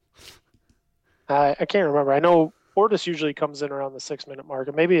 I can't remember. I know Portis usually comes in around the 6-minute mark,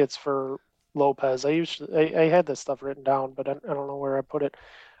 and maybe it's for Lopez. I had this stuff written down, but I don't know where I put it.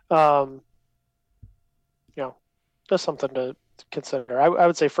 You know, just something to consider. I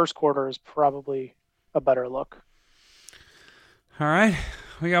would say first quarter is probably a better look. All right.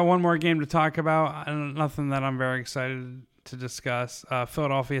 We got one more game to talk about. Nothing that I'm very excited to discuss.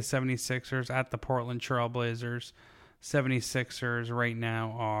 Philadelphia 76ers at the Portland Trailblazers. 76ers right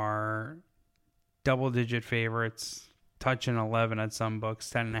now are double-digit favorites, touching 11 at some books,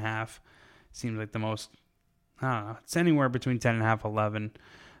 10.5. Seems like the most, I don't know, it's anywhere between 10.5, 11.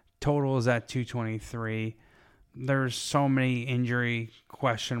 Total is at 223. There's so many injury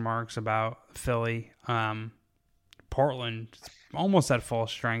question marks about Philly. Portland almost at full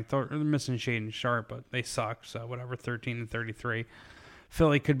strength. They're missing Shaedon Sharpe, but they suck. So whatever, 13-33.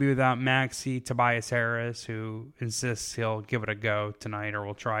 Philly could be without Maxey, Tobias Harris, who insists he'll give it a go tonight or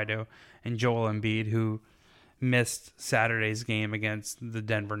will try to, and Joel Embiid, who missed Saturday's game against the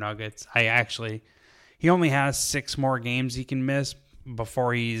Denver Nuggets. He only has 6 more games he can miss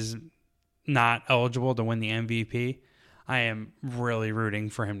before he's not eligible to win the MVP. I am really rooting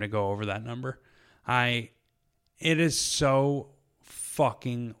for him to go over that number. It is so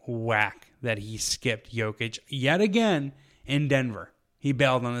fucking whack that he skipped Jokic yet again in Denver. He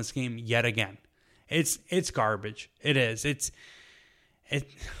bailed on this game yet again. It's garbage. It is.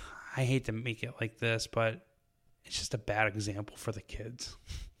 I hate to make it like this, but it's just a bad example for the kids.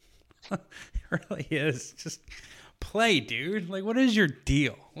 It really is. Just play, dude. Like, what is your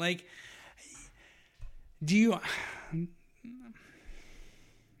deal? Like, these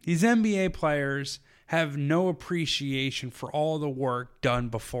NBA players have no appreciation for all the work done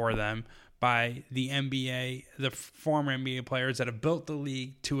before them by the NBA, the former NBA players that have built the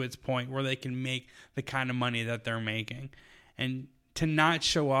league to its point where they can make the kind of money that they're making. And to not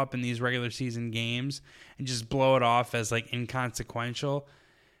show up in these regular season games and just blow it off as like inconsequential,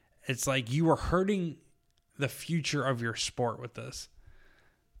 it's like you are hurting the future of your sport with this.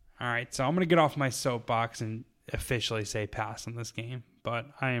 All right, so I'm going to get off my soapbox and officially say pass on this game, but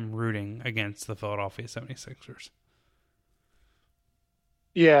I am rooting against the Philadelphia 76ers.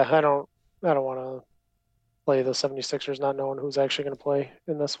 Yeah, I don't want to play the 76ers not knowing who's actually going to play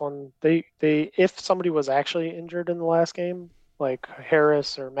in this one. They if somebody was actually injured in the last game, like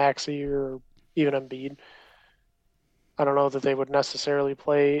Harris or Maxey or even Embiid, I don't know that they would necessarily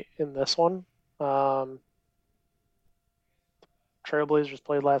play in this one. Trailblazers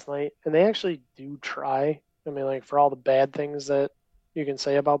played last night, and they actually do try. I mean, like, for all the bad things that you can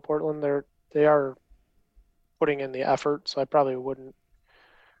say about Portland, they are putting in the effort, so I probably wouldn't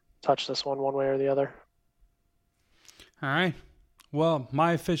touch this one way or the other. All right. Well,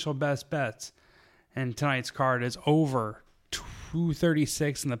 my official best bets and tonight's card is over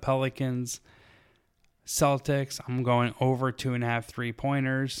 236 in the Pelicans Celtics. I'm going over 2.5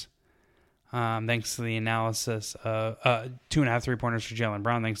 3-pointers. Thanks to the analysis of 2.5 3-pointers for Jaylen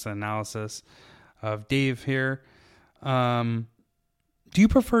Brown. Thanks to the analysis of Dave here. Do you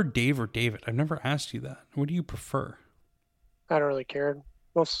prefer Dave or David? I've never asked you that. What do you prefer? I don't really care.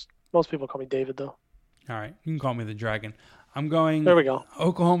 Most people call me David, though. All right. You can call me the Dragon. I'm going there we go.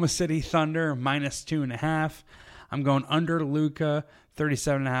 Oklahoma City Thunder -2.5. I'm going under Luka,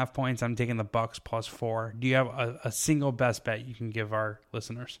 37.5 points. I'm taking the Bucks +4. Do you have a single best bet you can give our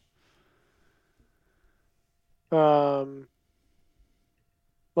listeners?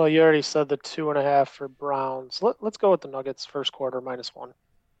 Well, you already said the 2.5 for Browns. Let's go with the Nuggets first quarter -1,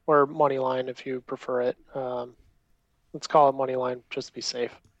 or money line if you prefer it. Let's call it money line just to be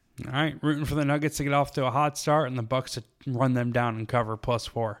safe. All right, rooting for the Nuggets to get off to a hot start and the Bucks to run them down and cover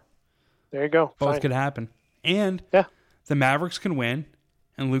 +4. There you go. Both Fine. could happen, and yeah, the Mavericks can win,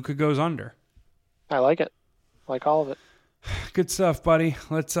 and Luka goes under. I like it. I like all of it. Good stuff, buddy.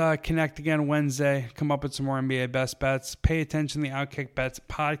 Let's connect again Wednesday. Come up with some more NBA best bets. Pay attention to the Outkick Bets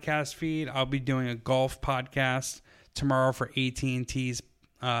podcast feed. I'll be doing a golf podcast tomorrow for AT&T's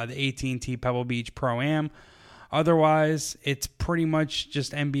the AT&T Pebble Beach Pro-Am. Otherwise, it's pretty much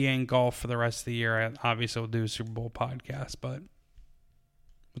just NBA and golf for the rest of the year. I obviously will do a Super Bowl podcast, but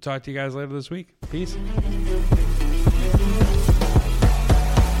we'll talk to you guys later this week. Peace.